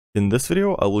In this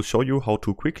video, I will show you how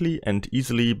to quickly and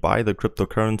easily buy the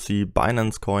cryptocurrency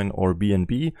Binance Coin or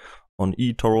BNB on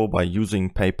eToro by using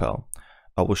PayPal.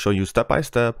 I will show you step by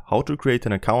step how to create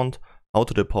an account, how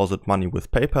to deposit money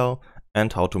with PayPal,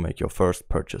 and how to make your first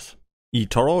purchase.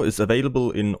 eToro is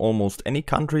available in almost any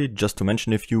country. Just to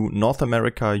mention a few: North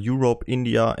America, Europe,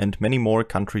 India, and many more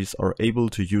countries are able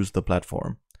to use the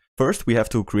platform. First, we have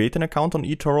to create an account on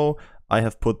eToro. I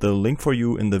have put the link for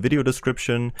you in the video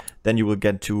description. Then you will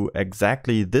get to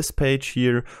exactly this page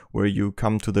here where you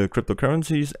come to the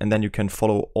cryptocurrencies, and then you can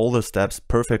follow all the steps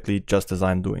perfectly just as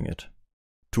I'm doing it.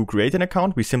 To create an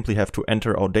account, we simply have to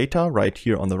enter our data right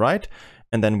here on the right,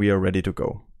 and then we are ready to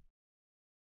go.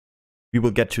 We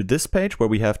will get to this page where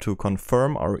we have to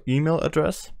confirm our email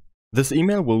address. This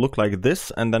email will look like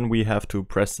this, and then we have to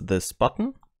press this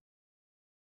button.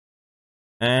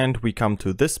 And we come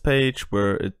to this page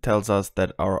where it tells us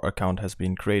that our account has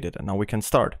been created, and now we can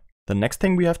start. The next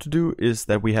thing we have to do is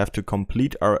that we have to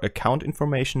complete our account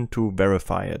information to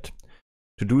verify it.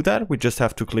 To do that, we just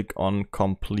have to click on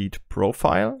Complete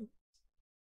Profile.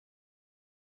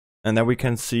 And then we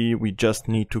can see we just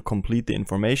need to complete the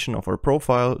information of our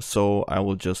profile, so I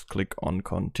will just click on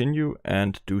Continue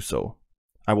and do so.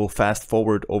 I will fast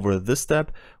forward over this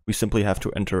step. We simply have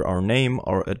to enter our name,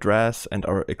 our address, and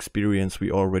our experience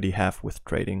we already have with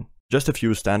trading. Just a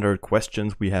few standard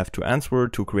questions we have to answer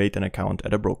to create an account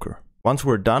at a broker. Once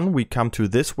we're done, we come to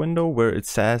this window where it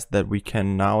says that we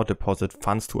can now deposit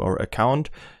funds to our account.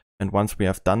 And once we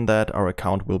have done that, our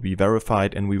account will be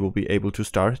verified and we will be able to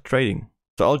start trading.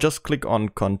 So I'll just click on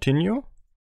Continue.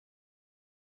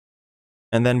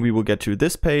 And then we will get to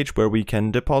this page where we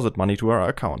can deposit money to our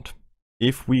account.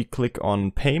 If we click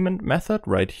on Payment Method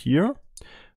right here,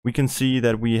 we can see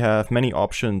that we have many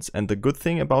options. And the good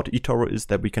thing about eToro is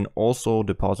that we can also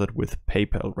deposit with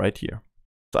PayPal right here.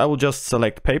 So I will just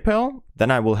select PayPal. Then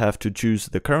I will have to choose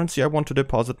the currency I want to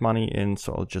deposit money in.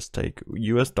 So I'll just take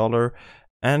US dollar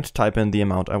and type in the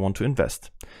amount I want to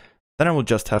invest. Then I will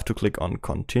just have to click on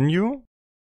Continue.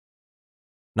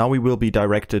 Now we will be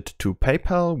directed to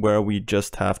PayPal, where we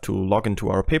just have to log into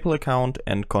our PayPal account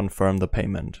and confirm the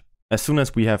payment. As soon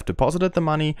as we have deposited the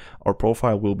money, our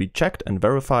profile will be checked and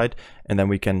verified, and then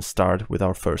we can start with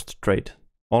our first trade.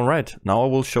 Alright, now I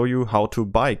will show you how to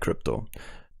buy crypto.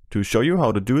 To show you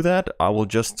how to do that, I will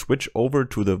just switch over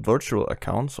to the virtual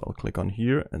account. So I'll click on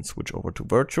here and switch over to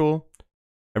virtual.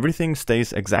 Everything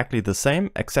stays exactly the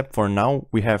same, except for now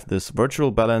we have this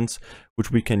virtual balance,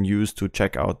 which we can use to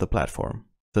check out the platform.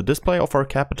 The display of our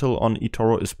capital on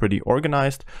eToro is pretty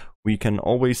organized. We can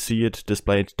always see it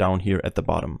displayed down here at the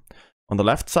bottom. On the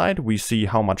left side, we see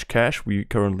how much cash we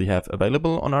currently have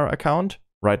available on our account.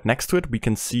 Right next to it, we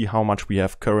can see how much we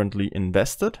have currently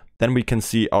invested. Then we can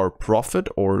see our profit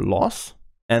or loss.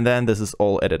 And then this is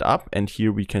all added up, and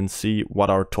here we can see what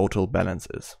our total balance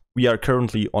is. We are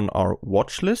currently on our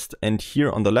watch list, and here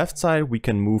on the left side, we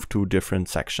can move to different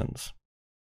sections.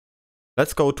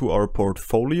 Let's go to our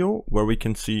portfolio, where we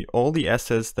can see all the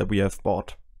assets that we have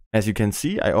bought. As you can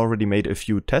see, I already made a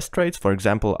few test trades. For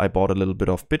example, I bought a little bit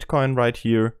of Bitcoin right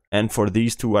here. And for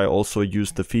these two, I also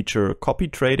used the feature copy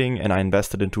trading, and I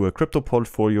invested into a crypto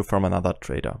portfolio from another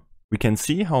trader. We can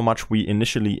see how much we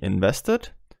initially invested,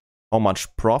 how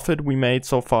much profit we made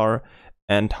so far,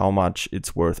 and how much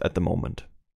it's worth at the moment.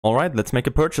 Alright, let's make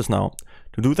a purchase now.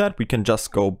 To do that, we can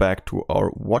just go back to our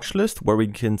watch list where we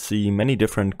can see many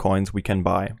different coins we can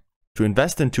buy. To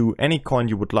invest into any coin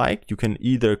you would like, you can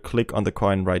either click on the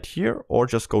coin right here or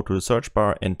just go to the search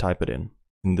bar and type it in.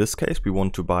 In this case, we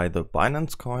want to buy the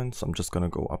Binance Coin, so I'm just going to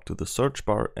go up to the search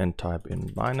bar and type in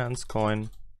Binance Coin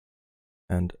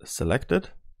and select it.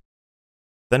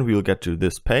 Then we will get to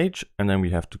this page, and then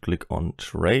we have to click on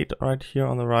Trade right here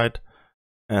on the right.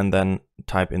 And then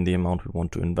type in the amount we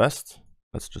want to invest.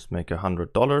 Let's just make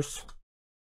 $100.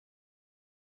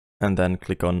 And then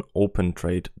click on Open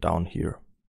Trade down here.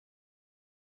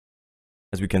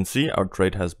 As we can see, our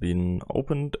trade has been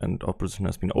opened and our position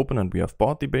has been opened and we have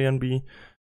bought the BNB.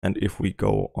 And if we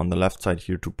go on the left side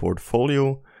here to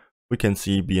Portfolio, we can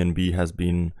see BNB has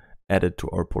been added to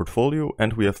our portfolio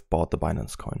and we have bought the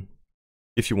Binance Coin.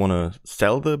 If you want to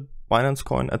sell the Binance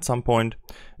Coin at some point,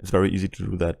 it's very easy to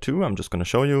do that too. I'm just going to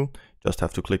show you. Just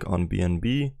have to click on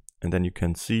BNB, and then you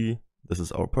can see this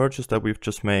is our purchase that we've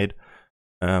just made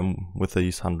with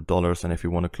these $100. And if you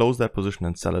want to close that position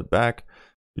and sell it back,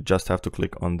 you just have to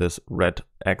click on this red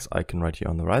X icon right here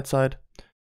on the right side.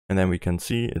 And then we can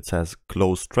see it says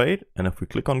Close Trade. And if we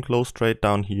click on Close Trade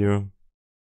down here, you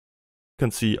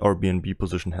can see our BNB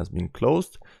position has been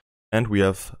closed and we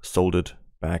have sold it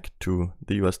back to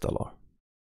the US dollar.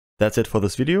 That's it for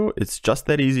this video. It's just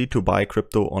that easy to buy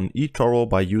crypto on eToro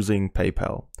by using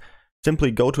PayPal.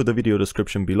 Simply go to the video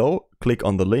description below, click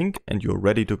on the link, and you're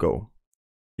ready to go.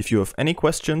 If you have any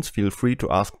questions, feel free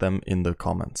to ask them in the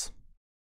comments.